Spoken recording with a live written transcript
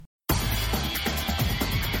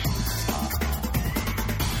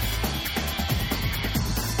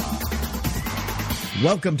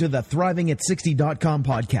Welcome to the ThrivingAt60.com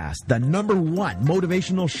podcast, the #1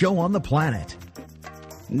 motivational show on the planet.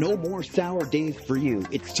 No more sour days for you.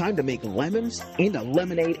 It's time to make lemons into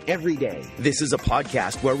lemonade every day. This is a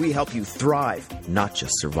podcast where we help you thrive, not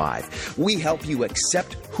just survive. We help you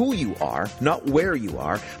accept who you are, not where you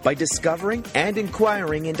are, by discovering and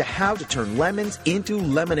inquiring into how to turn lemons into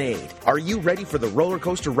lemonade. Are you ready for the roller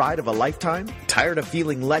coaster ride of a lifetime? Tired of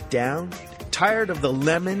feeling let down? Tired of the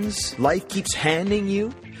lemons life keeps handing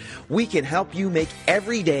you? We can help you make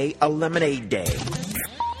every day a lemonade day.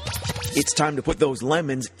 It's time to put those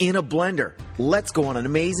lemons in a blender. Let's go on an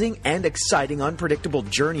amazing and exciting unpredictable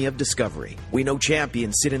journey of discovery. We know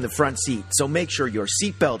champions sit in the front seat, so make sure your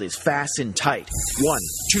seatbelt is fastened tight. 1,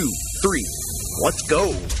 2, 3, let's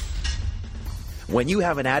go. When you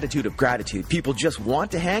have an attitude of gratitude, people just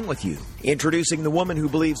want to hang with you. Introducing the woman who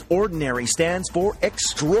believes ordinary stands for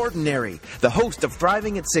extraordinary, the host of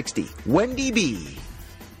Thriving at 60, Wendy B.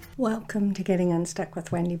 Welcome to Getting Unstuck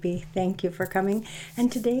with Wendy B. Thank you for coming.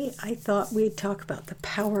 And today I thought we'd talk about the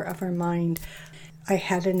power of our mind. I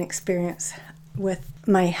had an experience with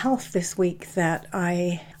my health this week that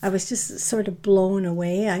I was just sort of blown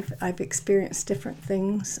away. I've experienced different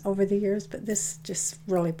things over the years, but this just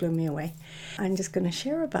really blew me away. I'm just going to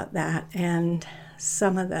share about that and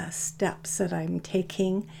some of the steps that I'm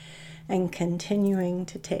taking and continuing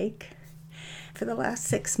to take. For the last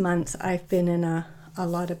 6 months, I've been in a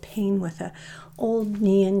lot of pain with an old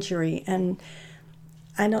knee injury, and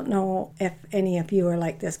I don't know if any of you are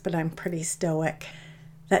like this, but I'm pretty stoic.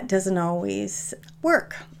 That doesn't always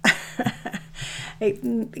work.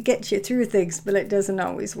 It gets you through things, but it doesn't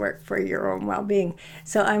always work for your own well-being.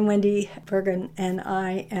 So I'm Wendy Bergen, and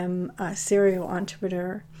I am a serial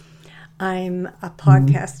entrepreneur. I'm a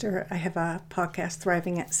podcaster. I have a podcast,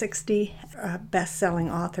 Thriving at 60, a best-selling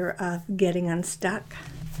author of Getting Unstuck,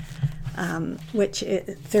 which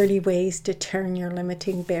is 30 ways to turn your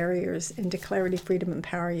limiting barriers into clarity, freedom, and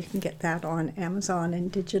power. You can get that on Amazon in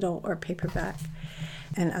digital or paperback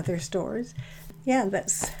and other stores. Yeah,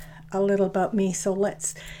 that's a little about me. So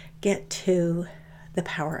let's get to the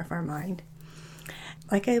power of our mind.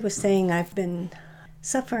 Like I was saying, I've been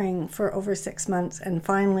suffering for over 6 months, and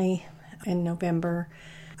finally in November,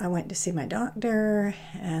 I went to see my doctor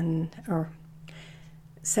or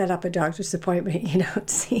set up a doctor's appointment. You don't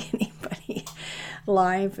see anybody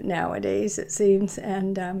live nowadays, it seems.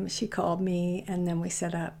 And she called me, and then we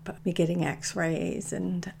set up me getting x-rays.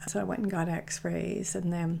 And so I went and got x-rays,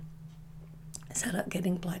 and then set up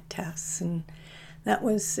getting blood tests. And that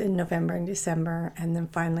was in November and December. And then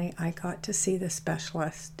finally I got to see the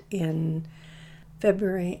specialist in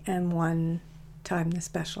February, and one time the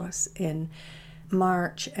specialist in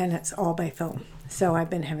March, and it's all by phone. So I've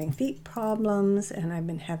been having feet problems, and I've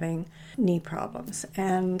been having knee problems.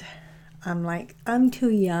 And I'm like, I'm too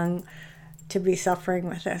young to be suffering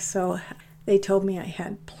with this. So they told me I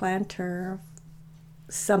had plantar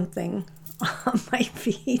something on my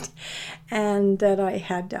feet, and that I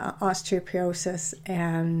had osteoporosis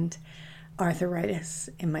and arthritis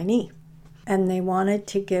in my knee. And they wanted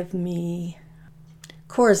to give me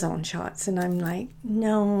cortisone shots, and I'm like,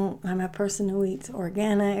 no, I'm a person who eats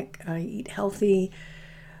organic, I eat healthy.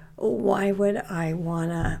 Why would I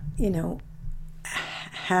want to,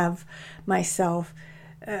 have myself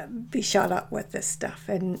be shot up with this stuff?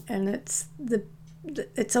 And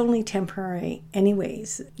it's only temporary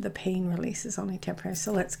anyways. The pain release is only temporary.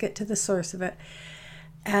 So let's get to the source of it.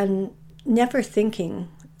 And never thinking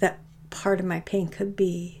that part of my pain could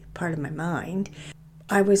be part of my mind,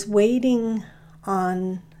 I was waiting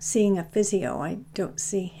on seeing a physio. I don't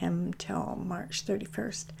see him till March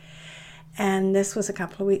 31st. And this was a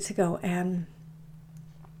couple of weeks ago. And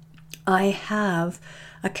I have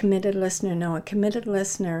a committed listener now,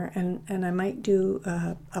 and I might do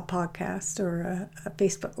a podcast or a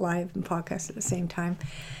Facebook Live and podcast at the same time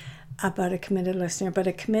about a committed listener. But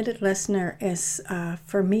a committed listener is,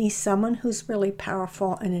 for me, someone who's really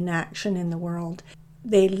powerful and in action in the world.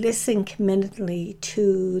 They listen committedly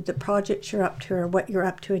to the projects you're up to or what you're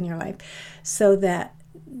up to in your life, so that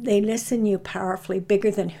they listen you powerfully, bigger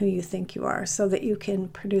than who you think you are, so that you can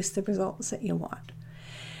produce the results that you want.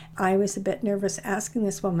 I was a bit nervous asking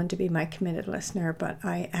this woman to be my committed listener, but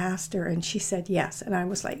I asked her and she said yes. And I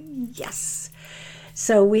was like, yes.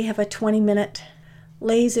 So we have a 20-minute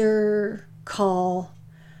laser call,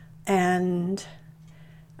 and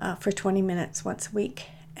for 20 minutes once a week.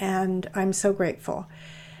 And I'm so grateful.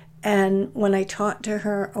 And when I talked to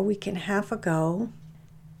her a week and a half ago,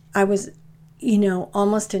 I was,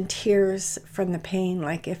 almost in tears from the pain.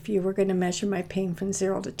 Like if you were going to measure my pain from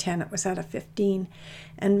 0 to 10, it was at a 15.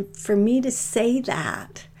 And for me to say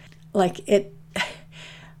that, like it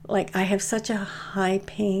Like, I have such a high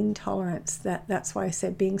pain tolerance that's why I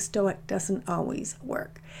said being stoic doesn't always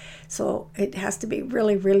work. So it has to be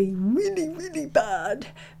really, really, really, really bad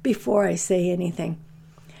before I say anything.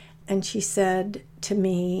 And she said to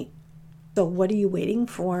me, so what are you waiting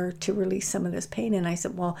for to release some of this pain? And I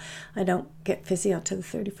said, well, I don't get physio till the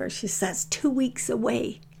 31st. She says, that's 2 weeks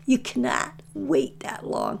away. You cannot wait that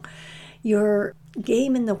long. Your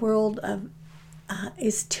game in the world of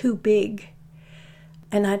is too big.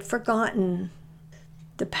 And I'd forgotten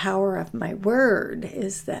the power of my word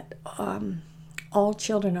is that all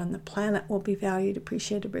children on the planet will be valued,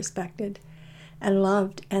 appreciated, respected, and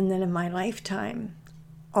loved. And then in my lifetime,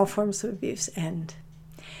 all forms of abuse end.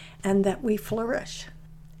 And that we flourish.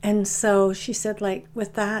 And so she said, like,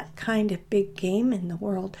 with that kind of big game in the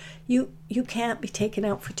world, you can't be taken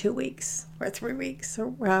out for 2 weeks or 3 weeks or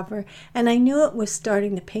wherever. And I knew it was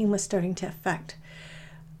starting, the pain was starting to affect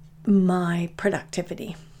my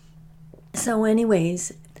productivity. So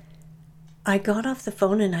anyways, I got off the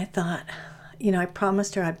phone and I thought, I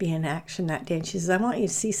promised her I'd be in action that day. And she says, I want you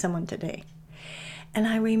to see someone today. And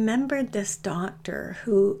I remembered this doctor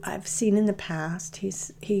who I've seen in the past.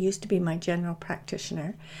 He used to be my general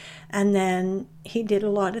practitioner. And then he did a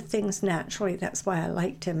lot of things naturally. That's why I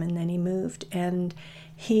liked him. And then he moved and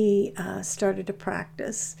he started a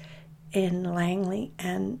practice in Langley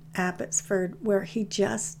and Abbotsford where he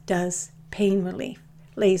just does pain relief,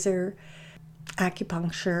 laser,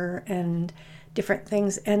 acupuncture, and different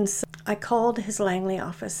things. And so I called his Langley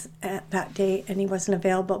office that day and he wasn't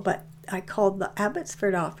available, but I called the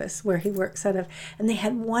Abbotsford office where he works out of, and they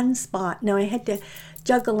had one spot. Now I had to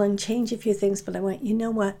juggle and change a few things, but I went, you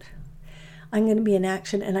know what? I'm going to be in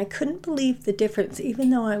action. And I couldn't believe the difference, even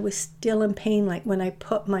though I was still in pain. Like when I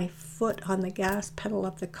put my foot on the gas pedal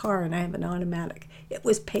of the car, and I have an automatic, it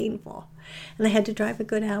was painful. And I had to drive a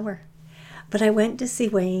good hour. But I went to see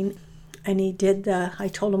Wayne, and I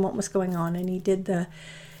told him what was going on, and he did the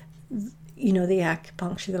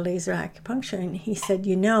acupuncture, the laser acupuncture. And he said,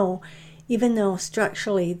 even though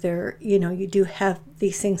structurally there, you do have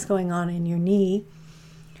these things going on in your knee,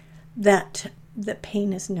 that the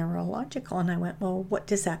pain is neurological. And I went, well, what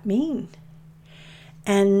does that mean?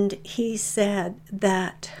 And he said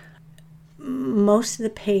that most of the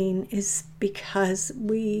pain is because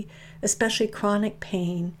especially chronic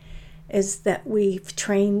pain, is that we've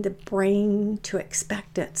trained the brain to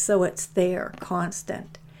expect it. So it's there,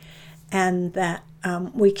 constant. And that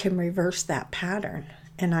we can reverse that pattern.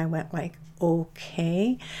 And I went like,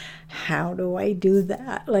 okay, how do I do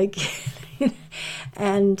that?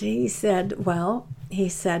 And he said, I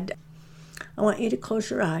want you to close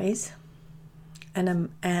your eyes.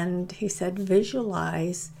 And he said,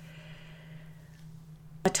 visualize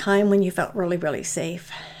a time when you felt really, really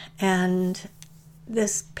safe. And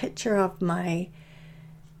this picture of my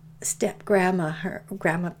step-grandma,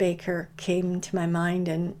 Grandma Baker, came to my mind,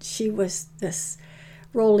 and she was this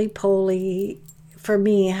roly-poly, for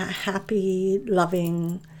me, a happy,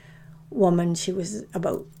 loving woman. She was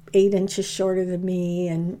about 8 inches shorter than me,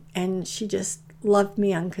 and she just loved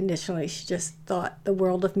me unconditionally. She just thought the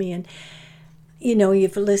world of me. And,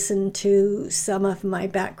 you've listened to some of my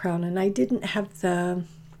background, and I didn't have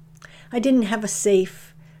a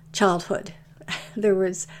safe childhood. There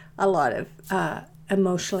was a lot of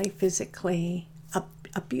emotionally, physically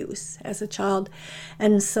abuse as a child.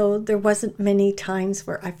 And so there wasn't many times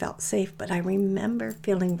where I felt safe, but I remember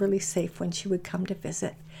feeling really safe when she would come to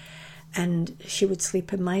visit. And she would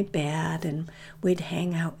sleep in my bed and we'd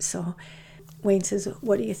hang out. So Wayne says,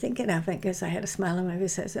 what are you thinking of? Because I had a smile on my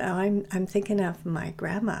face. I said, I'm thinking of my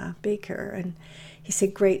Grandma Baker. And he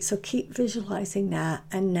said, great, so keep visualizing that.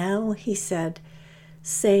 And now he said,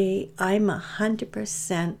 say, I'm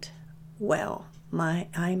 100% well. I'm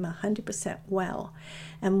 100% well.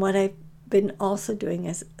 And what I've been also doing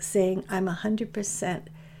is saying I'm 100%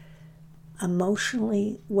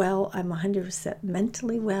 emotionally well, I'm 100%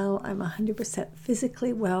 mentally well, I'm 100%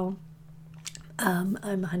 physically well, I'm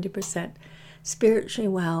 100% spiritually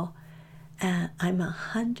well, and I'm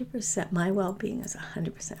 100%, my well-being is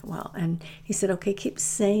 100% well. And he said, okay, keep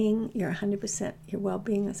saying you're 100%, your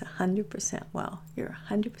well-being is 100% well. You're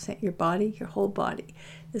 100%, your body, your whole body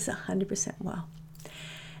is 100% well.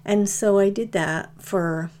 And so I did that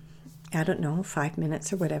for, 5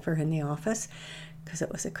 minutes or whatever in the office, because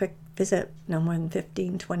it was a quick visit, no more than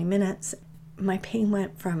 15, 20 minutes. My pain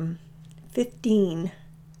went from 15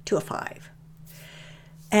 to a 5.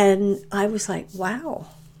 And I was like, wow.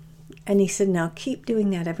 And he said, now keep doing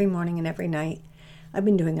that every morning and every night. I've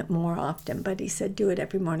been doing it more often, but he said, do it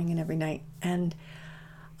every morning and every night. And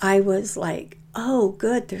I was like, oh,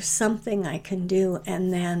 good, there's something I can do.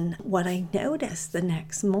 And then what I noticed the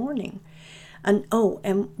next morning, and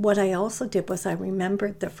what I also did was I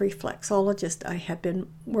remembered the reflexologist I had been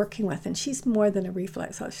working with, and she's more than a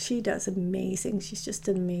reflexologist. She does amazing. She's just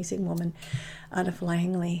an amazing woman out of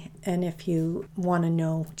Langley. And if you want to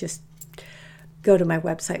know, just go to my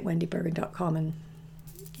website, wendybergen.com, and,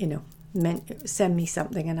 send me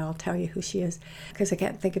something and I'll tell you who she is, because I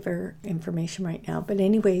can't think of her information right now. But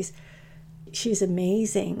anyways, she's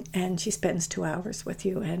amazing, and she spends 2 hours with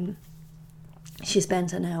you, and she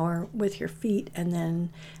spends an hour with your feet and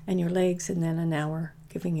your legs, and then an hour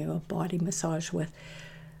giving you a body massage with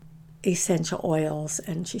essential oils.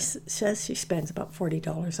 And she says she spends about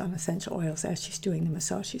 $40 on essential oils as she's doing the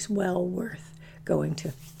massage. She's well worth going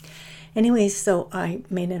to. Anyways, so I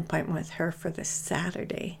made an appointment with her for this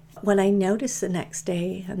Saturday. When I noticed the next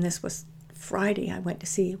day, and this was Friday, I went to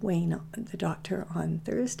see Wayne, the doctor, on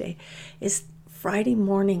Thursday, is Friday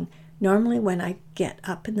morning. Normally when I get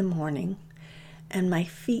up in the morning and my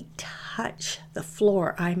feet touch the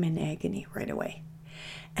floor, I'm in agony right away.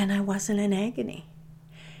 And I wasn't in agony.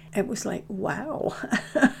 It was like, wow.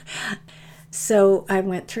 So I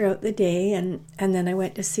went throughout the day, and then I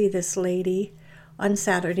went to see this lady on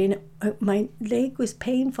Saturday. And my leg was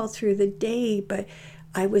painful through the day, but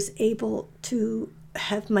I was able to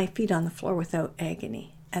have my feet on the floor without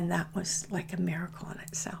agony. And that was like a miracle in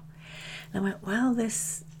itself. And I went, wow,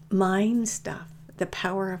 this mind stuff, the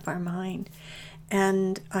power of our mind.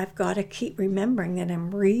 And I've got to keep remembering that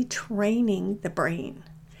I'm retraining the brain.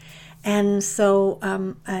 And so,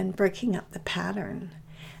 and breaking up the pattern.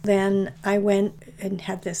 Then I went and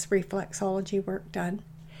had this reflexology work done.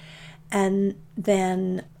 And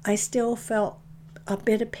then I still felt a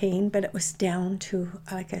bit of pain, but it was down to,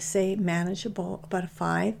 like I say, manageable, about a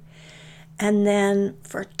 5. And then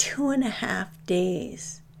for 2.5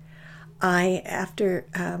 days, after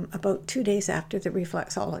about 2 days after the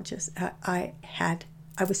reflexologist, I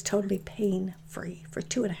was totally pain-free for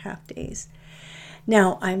 2.5 days.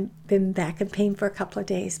 Now, I've been back in pain for a couple of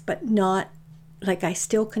days, but not, like, I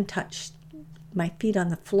still can touch my feet on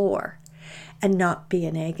the floor and not be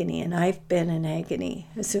in agony. And I've been in agony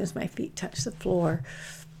as soon as my feet touch the floor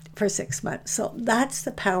for 6 months. So that's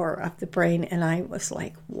the power of the brain. And I was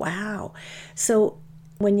like, wow. So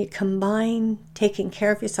when you combine taking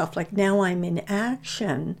care of yourself, like now I'm in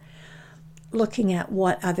action, looking at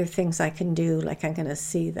what other things I can do. Like I'm going to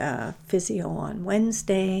see the physio on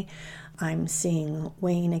Wednesday. I'm seeing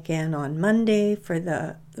Wayne again on Monday for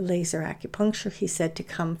the laser acupuncture. He said to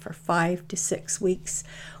come for 5 to 6 weeks,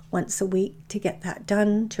 once a week, to get that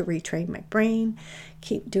done, to retrain my brain,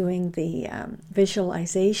 keep doing the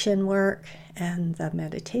visualization work and the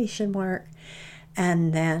meditation work.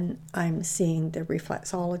 And then I'm seeing the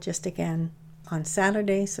reflexologist again on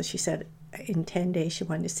Saturday. So she said in 10 days she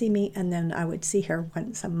wanted to see me, and then I would see her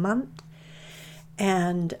once a month.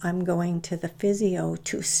 And I'm going to the physio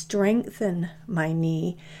to strengthen my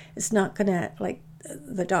knee. It's not going to, like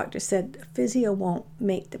the doctor said, physio won't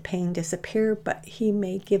make the pain disappear, but he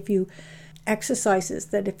may give you exercises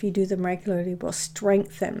that if you do them regularly will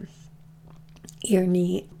strengthen your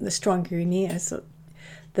knee. The stronger your knee is,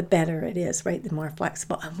 the better it is, right? The more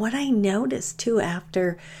flexible. And what I noticed too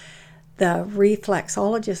after the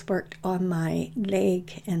reflexologist worked on my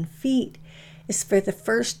leg and feet is for the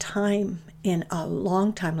first time in a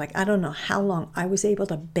long time, like I don't know how long, I was able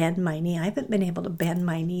to bend my knee. I haven't been able to bend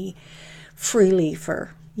my knee freely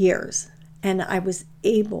for years, and I was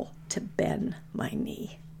able to bend my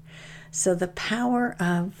knee. So the power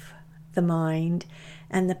of the mind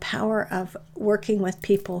and the power of working with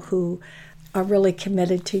people who are really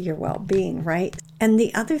committed to your well-being, right? And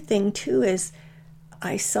the other thing too is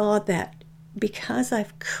I saw that because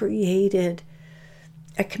I've created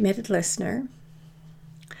a committed listener,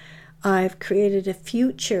 I've created a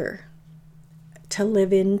future to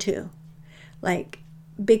live into, like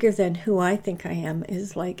bigger than who I think I am,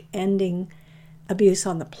 is like ending abuse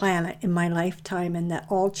on the planet in my lifetime, and that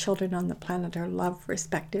all children on the planet are loved,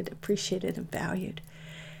 respected, appreciated, and valued.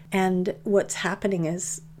 And what's happening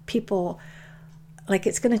is people, like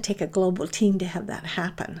it's going to take a global team to have that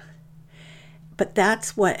happen. But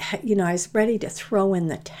that's what, I was ready to throw in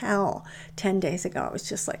the towel 10 days ago. I was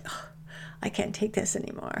just like, oh, I can't take this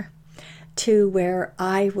anymore. To where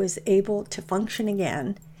I was able to function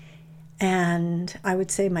again. And I would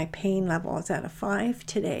say my pain level is at a 5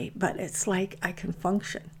 today, but it's like I can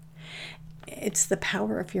function. It's the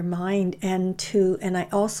power of your mind. And I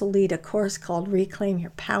also lead a course called Reclaim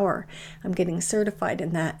Your Power. I'm getting certified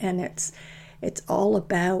in that, and it's all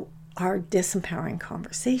about our disempowering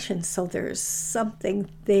conversations. So there's something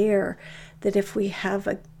there that if we have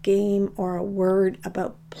a game or a word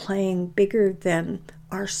about playing bigger than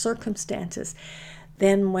our circumstances,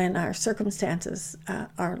 then when our circumstances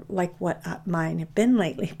are like what mine have been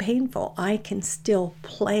lately, painful, I can still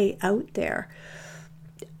play out there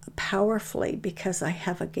powerfully because I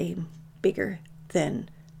have a game bigger than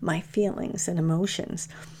my feelings and emotions.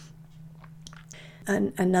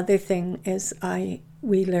 And another thing is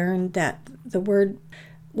we learned that the word,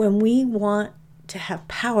 when we want to have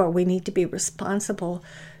power, we need to be responsible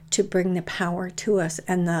to bring the power to us.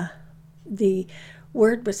 And the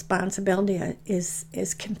word responsibility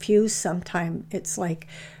is confused sometimes. It's like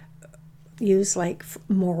used like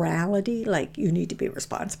morality, like you need to be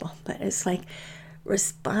responsible. But it's like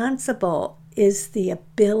responsible is the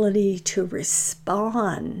ability to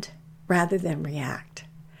respond rather than react.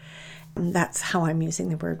 And that's how I'm using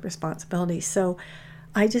the word responsibility. So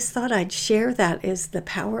I just thought I'd share that as the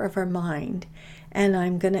power of our mind. And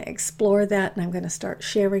I'm going to explore that, and I'm going to start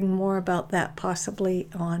sharing more about that possibly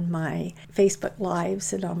on my Facebook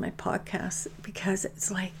Lives and on my podcasts, because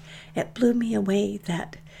it's like, it blew me away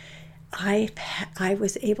that I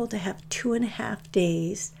was able to have 2.5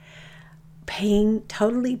 days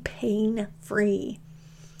totally pain-free,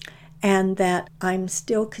 and that I'm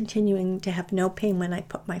still continuing to have no pain when I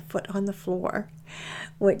put my foot on the floor,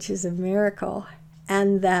 which is a miracle.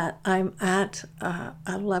 And that I'm at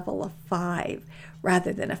a level of 5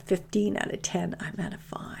 rather than a 15 out of 10. I'm at a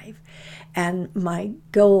 5. And my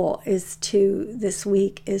goal this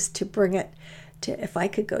week is to bring it to, if I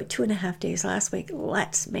could go 2.5 days last week,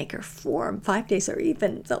 let's make her 4 and 5 days, or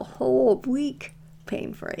even the whole week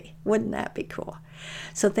pain-free. Wouldn't that be cool?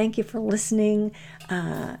 So thank you for listening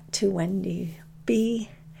to Wendy B.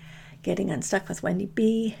 Getting Unstuck with Wendy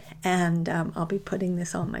B. And I'll be putting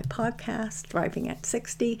this on my podcast, Thriving at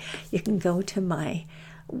 60. You can go to my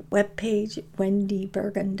webpage,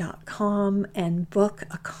 wendybergen.com, and book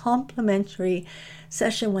a complimentary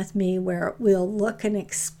session with me where we'll look and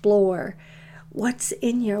explore what's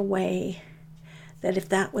in your way, that if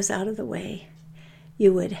that was out of the way,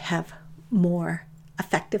 you would have more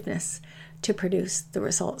effectiveness to produce the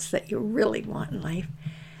results that you really want in life.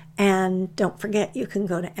 And don't forget, you can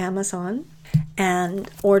go to Amazon and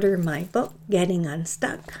order my book, Getting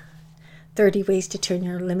Unstuck, 30 Ways to Turn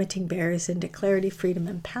Your Limiting Barriers into Clarity, Freedom,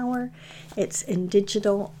 and Power. It's in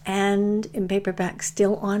digital and in paperback,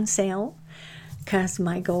 still on sale, because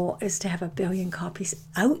my goal is to have 1 billion copies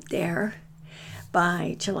out there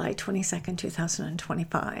by July 22nd,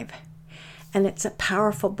 2025. And it's a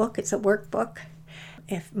powerful book. It's a workbook.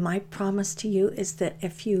 If my promise to you is that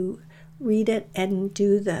if you read it and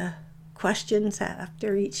do the questions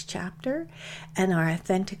after each chapter and are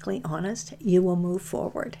authentically honest, you will move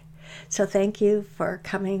forward. So thank you for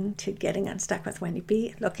coming to Getting Unstuck with Wendy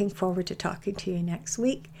B. Looking forward to talking to you next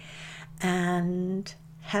week, and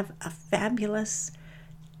have a fabulous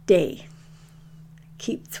day.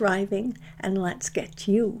 Keep thriving, and let's get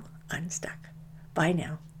you unstuck. Bye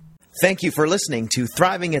now. Thank you for listening to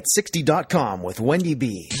ThrivingAt60.com with Wendy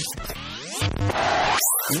B.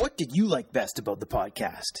 What did you like best about the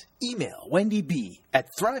podcast? Email Wendy B at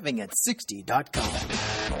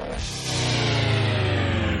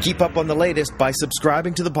ThrivingAt60.com. Keep up on the latest by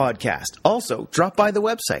subscribing to the podcast. Also, drop by the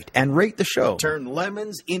website and rate the show. Turn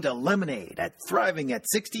lemons into lemonade at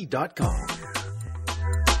ThrivingAt60.com.